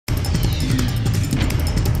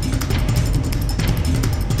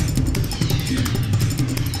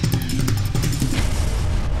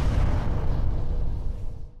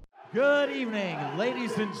evening,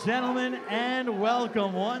 ladies and gentlemen, and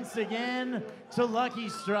welcome once again to Lucky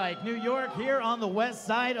Strike, New York, here on the west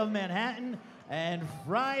side of Manhattan, and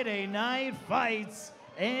Friday night fights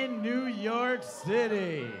in New York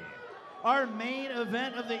City. Our main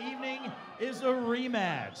event of the evening is a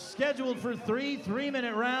rematch, scheduled for three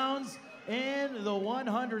 3-minute rounds in the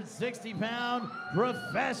 160-pound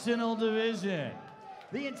professional division.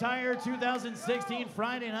 The entire 2016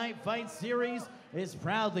 Friday Night Fight Series is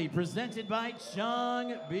proudly presented by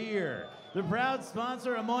Chang Beer, the proud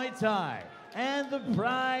sponsor of Muay Thai and the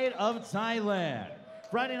pride of Thailand.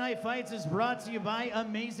 Friday Night Fights is brought to you by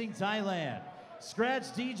Amazing Thailand, Scratch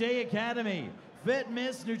DJ Academy, Fit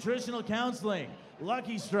Miss Nutritional Counseling,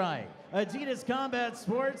 Lucky Strike, Adidas Combat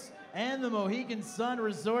Sports, and the Mohegan Sun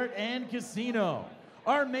Resort and Casino.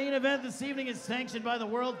 Our main event this evening is sanctioned by the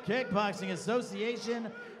World Kickboxing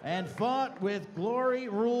Association and fought with glory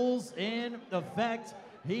rules in effect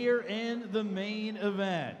here in the main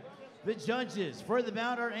event. The judges for the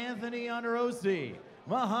bout are Anthony Onerosi,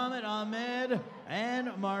 Muhammad Ahmed,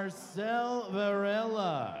 and Marcel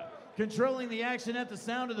Varela. Controlling the action at the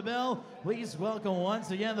sound of the bell, please welcome once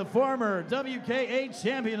again the former WKA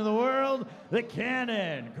champion of the world, the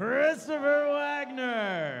Cannon, Christopher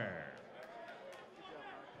Wagner.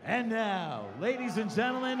 And now, ladies and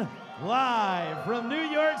gentlemen, live from New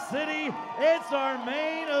York City, it's our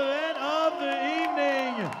main event of the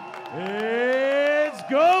evening. It's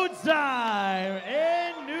go time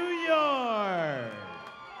in New York.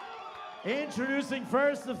 Introducing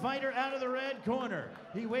first the fighter out of the red corner.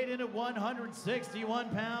 He weighed in at 161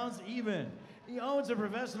 pounds even. He owns a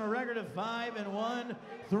professional record of 5-1,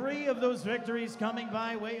 3 of those victories coming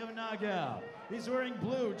by way of knockout. He's wearing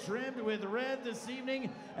blue trimmed with red this evening,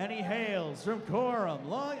 and he hails from Coram,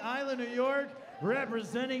 Long Island, New York,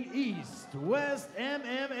 representing East West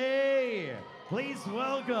MMA. Please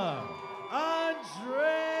welcome Andre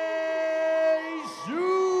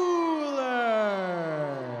Schuler.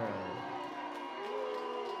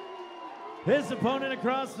 His opponent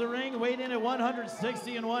across the ring weighed in at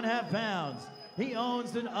 160.5 pounds. He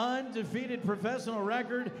owns an undefeated professional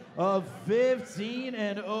record of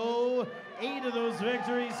 15-0, 8 of those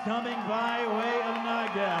victories coming by way of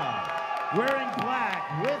knockout. Wearing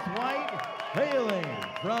black with white, hailing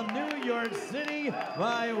from New York City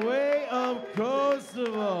by way of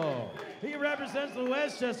Kosovo. He represents the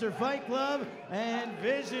Westchester Fight Club and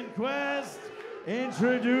Vision Quest,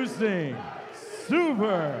 introducing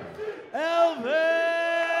Super Elvis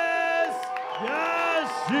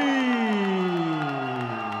Gashi.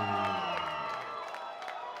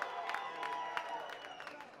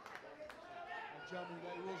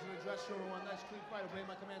 One nice clean fight. Obey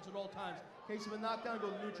my commands at all times. In case of a knockdown, go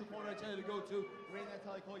to the neutral corner I tell you to go to. Reign that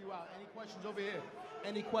till I call you out. Any questions over here?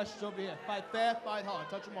 Any questions over here? Fight fair, fight hard.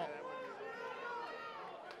 Touch them all.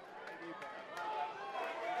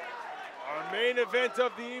 Our main event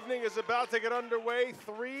of the evening is about to get underway.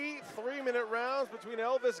 3-minute rounds between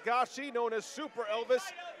Elvis Gashi, known as Super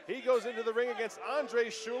Elvis. He goes into the ring against Andre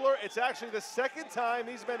Schuler. It's actually the second time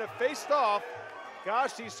these men have faced off.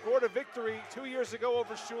 Gashi scored a victory 2 years ago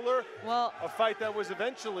over Schuler. Well, a fight that was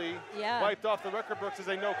eventually wiped off the record books as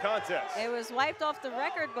a no contest. It was wiped off the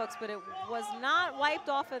record books, but it was not wiped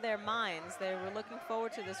off of their minds. They were looking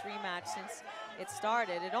forward to this rematch since it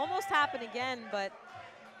started. It almost happened again, but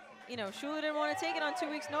you know, Schuler didn't want to take it on 2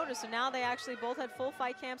 weeks' notice, so now they actually both had full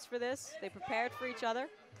fight camps for this. They prepared for each other.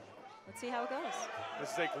 Let's see how it goes.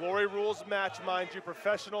 This is a Glory Rules match, mind you,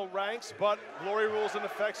 professional ranks, but Glory Rules in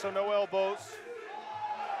effect, so no elbows.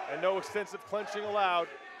 And no extensive clenching allowed.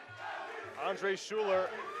 Andre Schuler,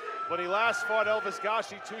 when he last fought Elvis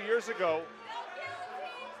Gashi 2 years ago,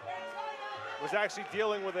 was actually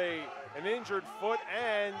dealing with an injured foot,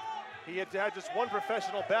 and he had had just one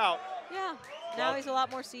professional bout. Yeah, now he's a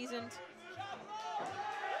lot more seasoned.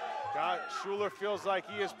 Schuler feels like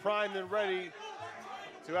he is primed and ready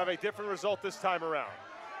to have a different result this time around.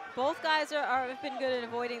 Both guys have been good at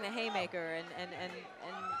avoiding the haymaker and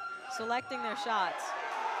selecting their shots.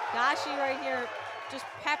 Gashi right here just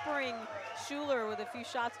peppering Schuler with a few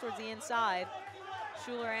shots towards the inside.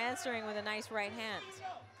 Schuler answering with a nice right hand.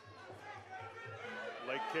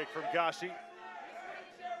 Leg kick from Gashi.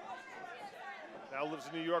 Now lives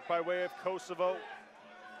in New York by way of Kosovo.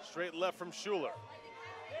 Straight left from Schuler.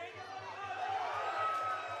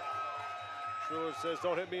 Schuler says,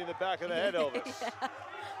 don't hit me in the back of the head, Elvis.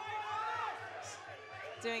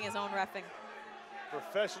 Doing his own reffing.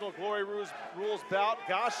 Professional Glory Rules bout.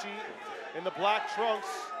 Gashi in the black trunks.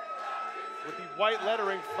 with the white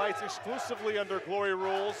lettering, fights exclusively under Glory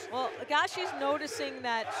rules. Well, Gashi's noticing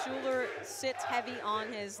that Schuler sits heavy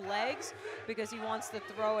on his legs because he wants to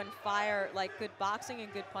throw and fire like good boxing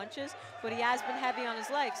and good punches, but he has been heavy on his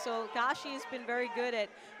legs. So Gashi has been very good at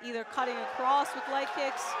either cutting across with leg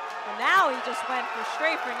kicks, and now he just went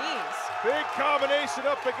straight for knees. Big combination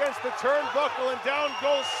up against the turnbuckle, and down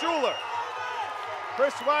goes Schuler.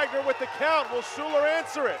 Chris Wagner with the count. Will Schuler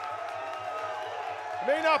answer it?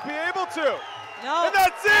 May not be able to. No, and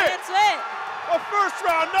that's it. That's it. A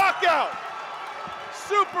first-round knockout.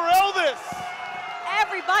 Super Elvis.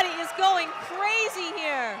 Everybody is going crazy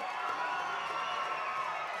here.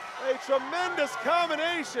 A tremendous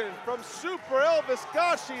combination from Super Elvis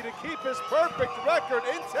Gashi to keep his perfect record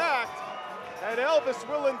intact. And Elvis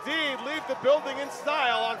will indeed leave the building in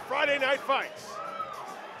style on Friday Night Fights.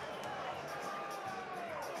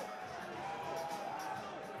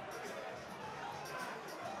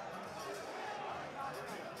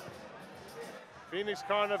 Phoenix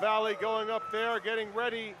Carnivale going up there, getting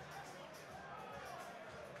ready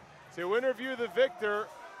to interview the victor.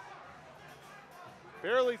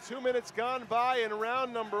 Barely 2 minutes gone by in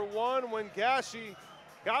round number 1 when Gashi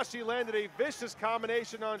landed a vicious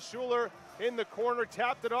combination on Schuler in the corner,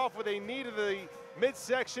 tapped it off with a knee to the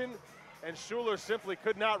midsection, and Schuler simply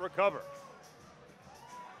could not recover.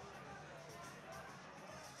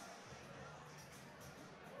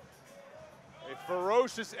 A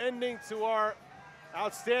ferocious ending to our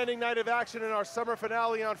outstanding night of action in our summer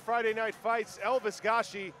finale on Friday Night Fights. Elvis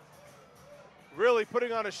Gashi really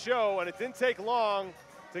putting on a show, and it didn't take long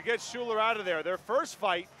to get Schuler out of there. Their first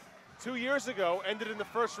fight 2 years ago ended in the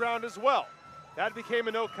first round as well. That became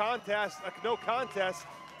a no contest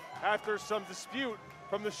after some dispute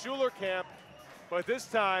from the Schuler camp. But this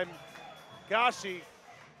time, Gashi,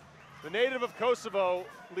 the native of Kosovo,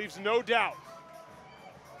 leaves no doubt.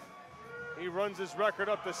 He runs his record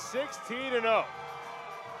up to 16-0.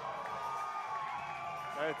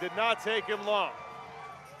 And it did not take him long.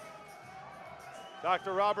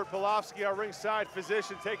 Dr. Robert Polofsky, our ringside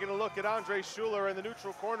physician, taking a look at Andre Schuler in the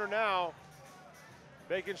neutral corner now,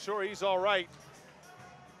 making sure he's all right.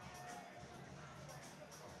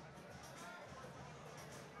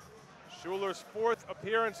 Schuler's 4th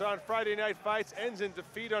appearance on Friday Night Fights ends in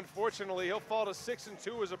defeat, unfortunately. He'll fall to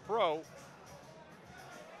 6-2 as a pro,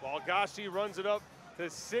 while Gashi runs it up to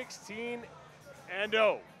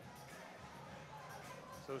 16-0.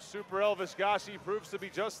 So Super Elvis Gashi proves to be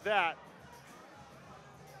just that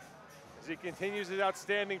as he continues his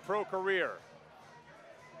outstanding pro career.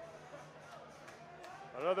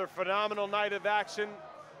 Another phenomenal night of action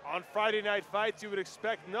on Friday Night Fights. You would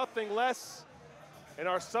expect nothing less in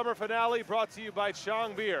our summer finale, brought to you by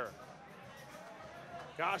Chong Beer.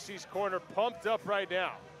 Gashi's corner pumped up right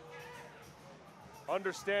now.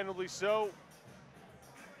 Understandably so.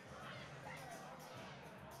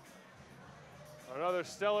 Another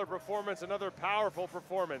stellar performance, another powerful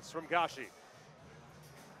performance from Gashi.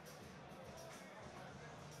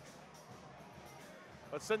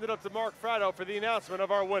 Let's send it up to Mark Fratto for the announcement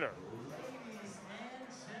of our winner. Ladies and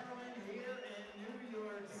gentlemen, here in New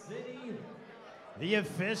York City, the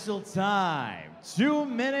official time, 2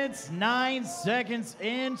 minutes, 9 seconds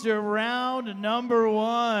into round number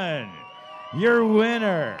 1. Your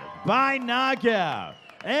winner by knockout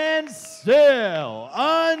and still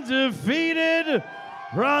undefeated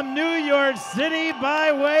from New York City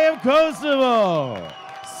by way of Kosovo,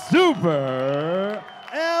 Super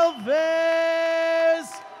Elvis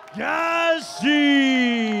Gashi.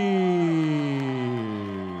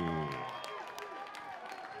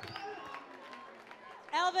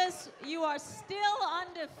 Elvis, you are still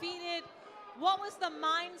undefeated. What was the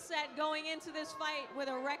mindset going into this fight with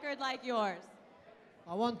a record like yours?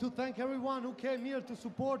 I want to thank everyone who came here to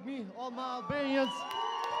support me, all my Albanians.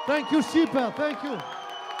 Thank you, Shipel, thank you.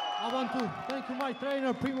 I want to thank you, my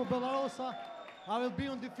trainer, Primo Bellarosa. I will be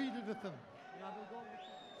undefeated with him.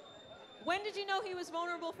 When did you know he was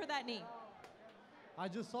vulnerable for that knee? I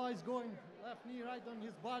just saw he's going left knee right on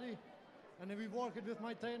his body, and then we worked it with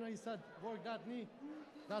my trainer. He said, work that knee.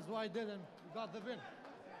 That's what I did, and we got the win.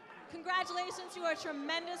 Congratulations, you are a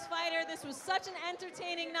tremendous fighter. This was such an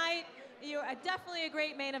entertaining night. You are definitely a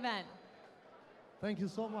great main event. Thank you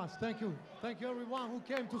so much. Thank you. Thank you, everyone who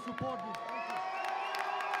came to support me. Thank you.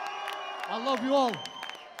 I love you all.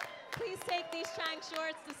 Please take these Chang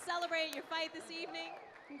shorts to celebrate your fight this evening.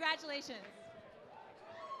 Congratulations.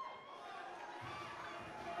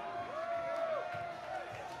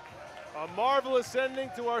 A marvelous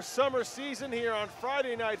ending to our summer season here on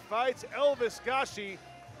Friday Night Fights. Elvis Gashi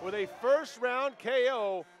with a first-round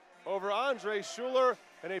KO over Andre Schuler.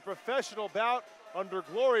 in a professional bout under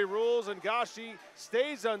glory rules, and Gashi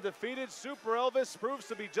stays undefeated. Super Elvis proves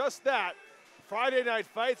to be just that. Friday Night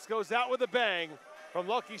Fights goes out with a bang from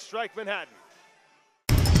Lucky Strike Manhattan.